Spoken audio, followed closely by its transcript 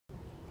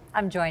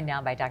I'm joined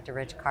now by Dr.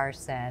 Rich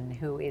Carson,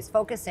 who is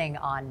focusing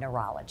on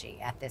neurology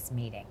at this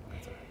meeting.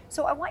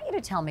 So I want you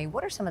to tell me,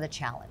 what are some of the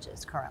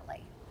challenges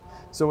currently?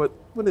 So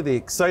one of the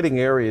exciting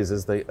areas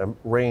is the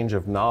range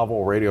of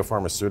novel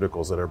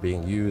radiopharmaceuticals that are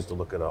being used to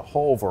look at a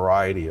whole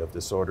variety of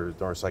disorders,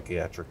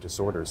 neuropsychiatric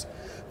disorders.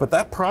 But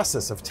that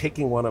process of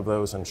taking one of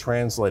those and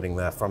translating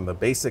that from the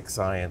basic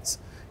science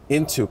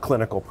into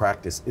clinical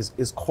practice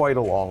is quite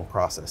a long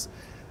process.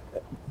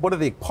 One of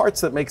the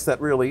parts that makes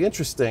that really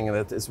interesting and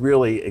that is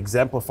really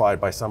exemplified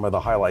by some of the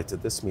highlights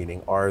at this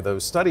meeting are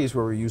those studies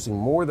where we're using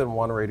more than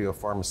one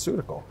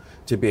radiopharmaceutical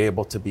to be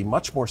able to be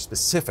much more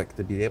specific,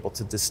 to be able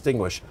to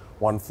distinguish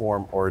one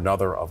form or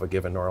another of a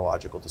given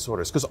neurological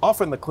disorders. Because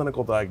often the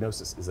clinical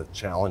diagnosis is a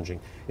challenging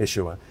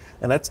issue.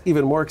 And that's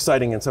even more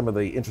exciting in some of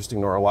the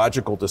interesting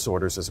neurological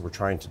disorders as we're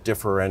trying to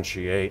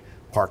differentiate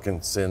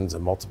Parkinson's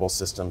and multiple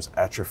systems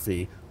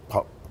atrophy,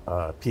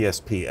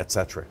 PSP, et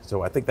cetera.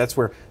 So I think that's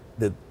where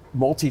the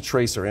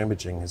multi-tracer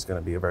imaging is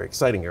going to be a very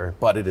exciting area,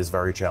 but it is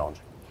very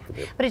challenging.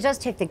 But it does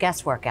take the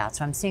guesswork out,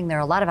 so I'm seeing there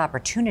are a lot of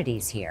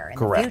opportunities here in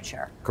the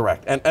future.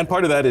 Correct. And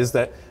part of that is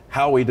that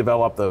how we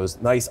develop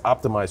those nice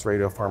optimized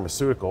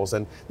radiopharmaceuticals.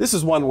 And this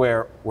is one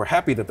where we're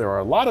happy that there are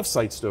a lot of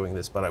sites doing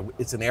this, but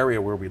it's an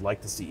area where we'd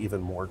like to see even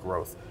more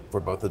growth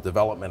for both the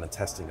development and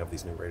testing of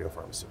these new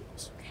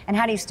radiopharmaceuticals. And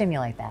how do you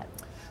stimulate that?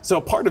 So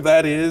part of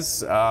that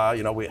is,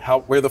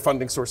 where the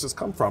funding sources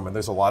come from, and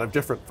there's a lot of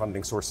different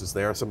funding sources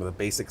there. Some of the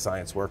basic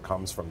science work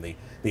comes from the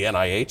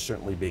NIH,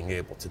 certainly being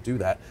able to do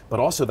that, but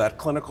also that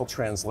clinical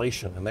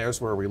translation, and there's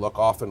where we look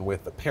often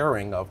with the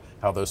pairing of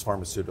how those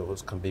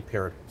pharmaceuticals can be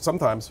paired,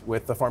 sometimes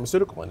with the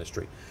pharmaceutical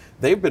industry.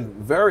 They've been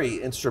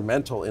very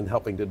instrumental in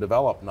helping to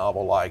develop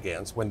novel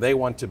ligands when they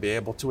want to be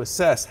able to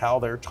assess how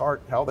their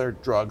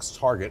drugs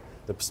target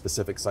the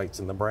specific sites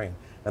in the brain.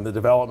 And the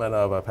development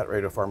of a PET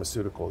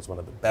radiopharmaceutical is one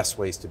of the best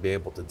ways to be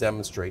able to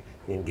demonstrate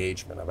the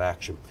engagement of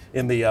action.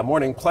 In the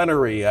morning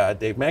plenary,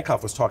 Dave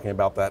Mankoff was talking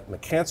about that in the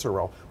cancer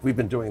realm. We've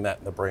been doing that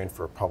in the brain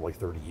for probably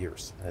 30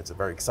 years. And it's a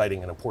very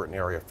exciting and important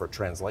area for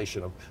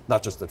translation of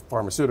not just the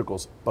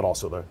pharmaceuticals, but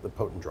also the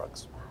potent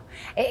drugs.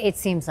 It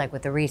seems like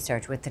with the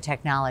research, with the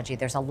technology,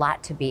 there's a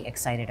lot to be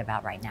excited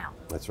about right now.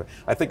 That's right.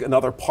 I think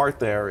another part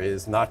there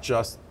is not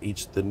just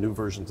the new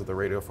versions of the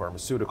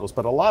radiopharmaceuticals,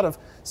 but a lot of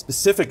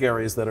specific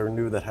areas that are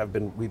new that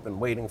we've been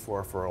waiting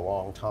for a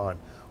long time.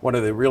 One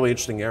of the really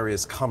interesting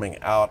areas coming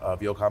out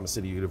of Yale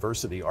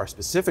University are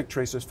specific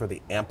tracers for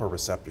the AMPA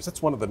receptors.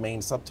 That's one of the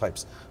main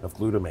subtypes of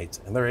glutamates,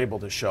 and they're able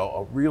to show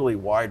a really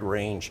wide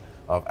range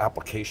of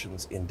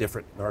applications in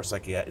different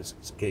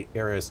neuropsychiatric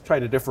areas, try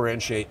to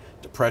differentiate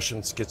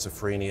depression,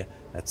 schizophrenia,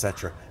 et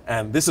cetera.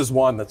 And this is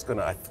one that's going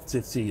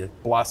to see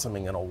it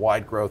blossoming in a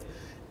wide growth.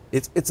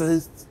 It's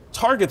a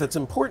target that's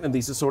important in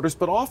these disorders,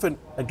 but often,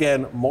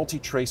 again,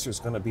 multi-tracer is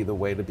going to be the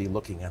way to be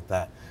looking at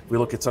that. We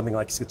look at something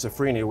like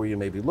schizophrenia where you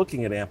may be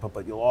looking at AMPA,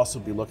 but you'll also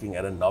be looking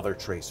at another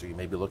tracer. You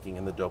may be looking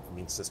in the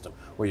dopamine system,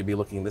 or you'll be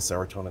looking in the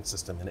serotonin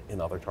system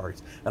in other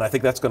targets. And I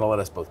think that's going to let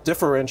us both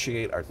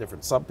differentiate our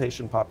different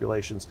sub-patient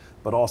populations,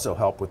 but also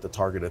help with the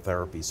targeted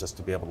therapies just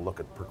to be able to look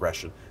at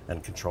progression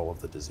and control of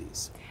the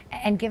disease.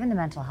 And given the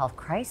mental health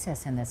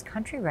crisis in this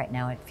country right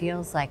now, it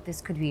feels like this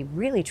could be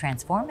really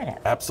transformative.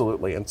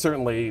 Absolutely, and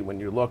certainly when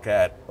you look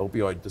at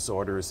opioid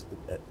disorders,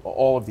 at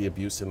all of the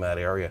abuse in that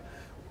area,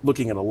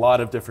 looking at a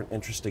lot of different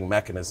interesting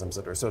mechanisms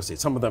that are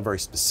associated, some of them very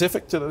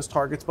specific to those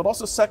targets, but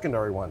also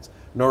secondary ones.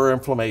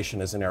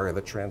 Neuroinflammation is an area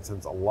that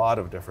transcends a lot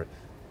of different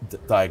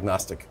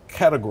diagnostic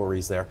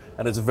categories there,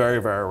 and it's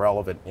very, very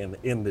relevant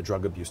in the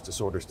drug abuse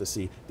disorders to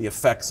see the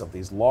effects of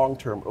these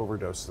long-term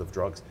overdoses of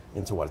drugs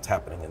into what's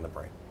happening in the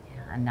brain.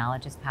 Yeah, and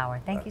knowledge is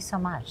power. Thank you so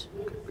much.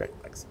 Okay, great,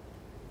 thanks.